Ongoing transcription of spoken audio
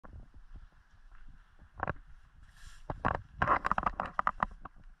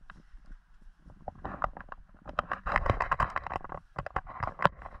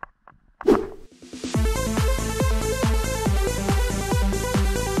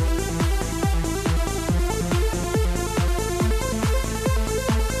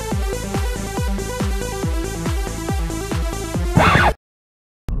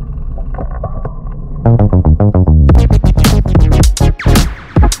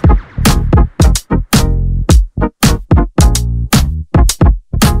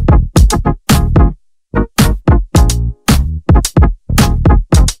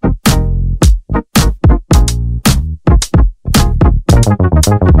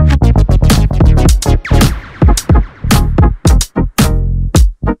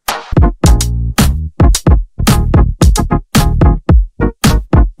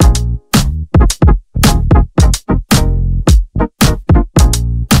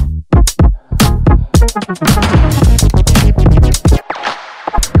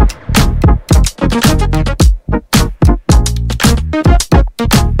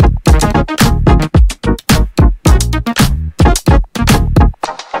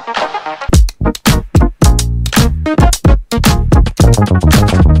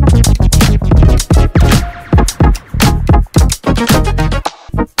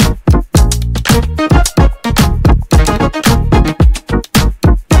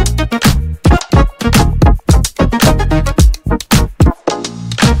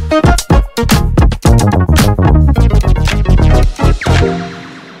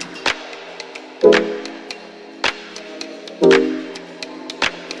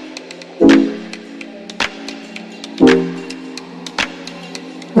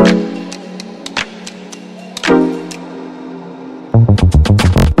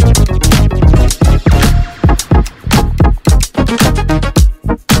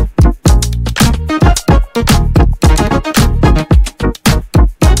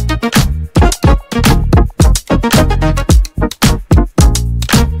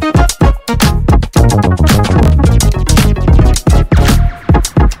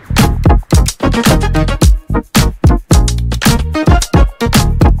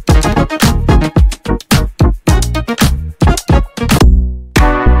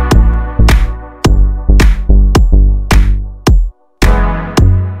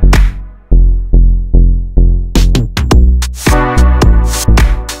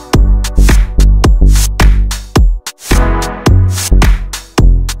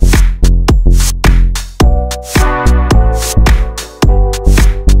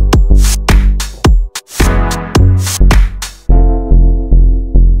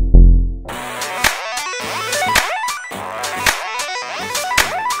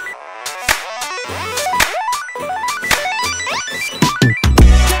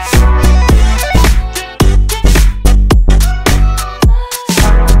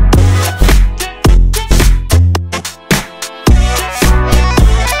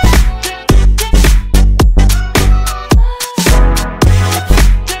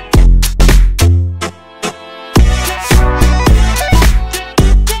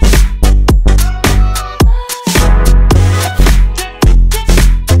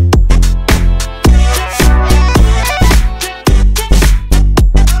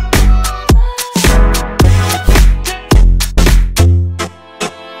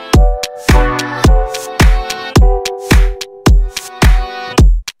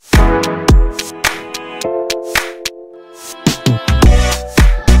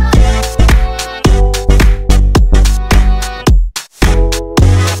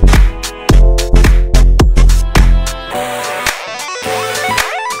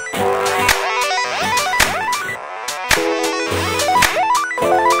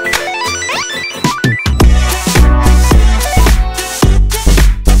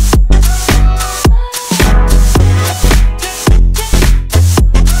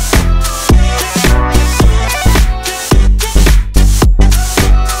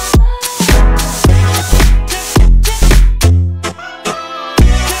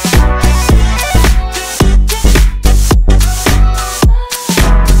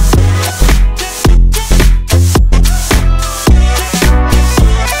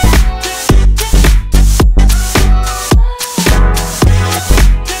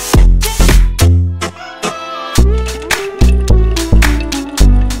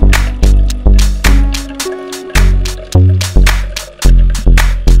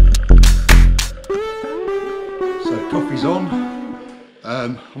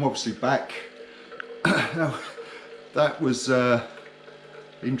I'm obviously back. Now, that was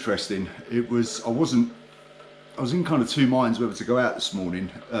interesting. I was in kind of two minds whether to go out this morning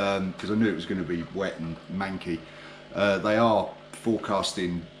because I knew it was going to be wet and manky. They are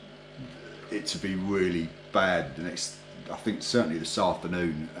forecasting it to be really bad the next, I think certainly this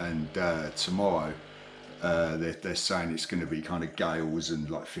afternoon and tomorrow. They're saying it's going to be kind of gales and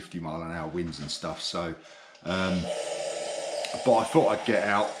like 50-mile-an-hour winds and stuff. So, but I thought I'd get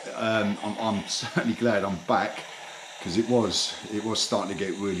out. I'm certainly glad I'm back because it was starting to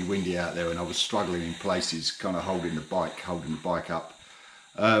get really windy out there, and I was struggling in places, kind of holding the bike up.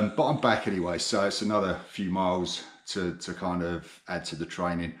 But I'm back anyway, so it's another few miles to kind of add to the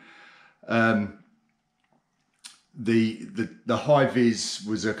training. The high vis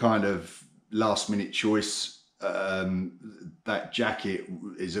was a kind of last minute choice. That jacket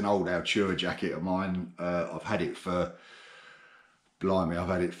is an old Altura jacket of mine. I've had it for, blimey, I've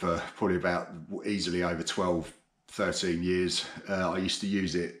had it for probably about easily over 12, 13 years. I used to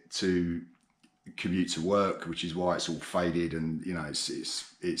use it to commute to work, which is why it's all faded, and you know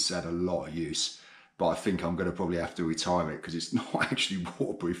it's had a lot of use. but I think I'm going to probably have to retire it because it's not actually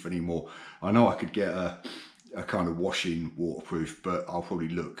waterproof anymore. I know I could get a kind of washing waterproof, but I'll probably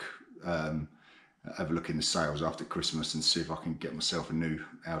look, have a look in the sales after Christmas and see if I can get myself a new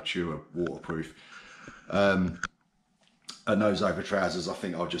Altura waterproof. And those over trousers, I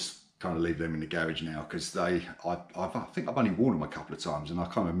think I'll just kind of leave them in the garage now, because I think I've only worn them a couple of times, and I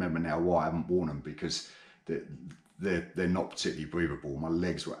can't remember now why I haven't worn them, because they're not particularly breathable. My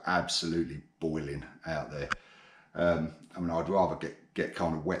legs were absolutely boiling out there. I mean, I'd rather get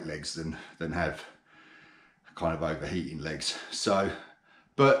kind of wet legs than have kind of overheating legs. So,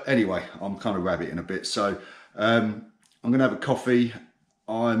 but anyway, I'm kind of rabbiting a bit. So I'm gonna have a coffee.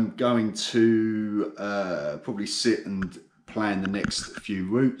 I'm going to probably sit and plan the next few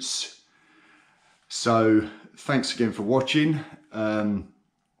routes. So thanks again for watching.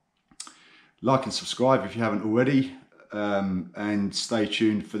 Like and subscribe if you haven't already, and stay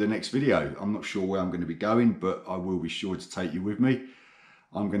tuned for the next video. I'm not sure where I'm going to be going, but I will be sure to take you with me.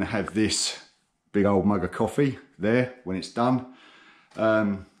 I'm going to have this big old mug of coffee there when it's done.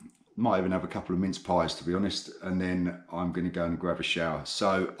 Might even have a couple of mince pies, to be honest, and then I'm going to go and grab a shower.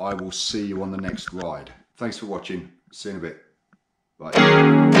 So I will see you on the next ride. Thanks for watching. See you in a bit.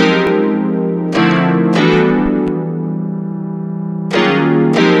 Bye.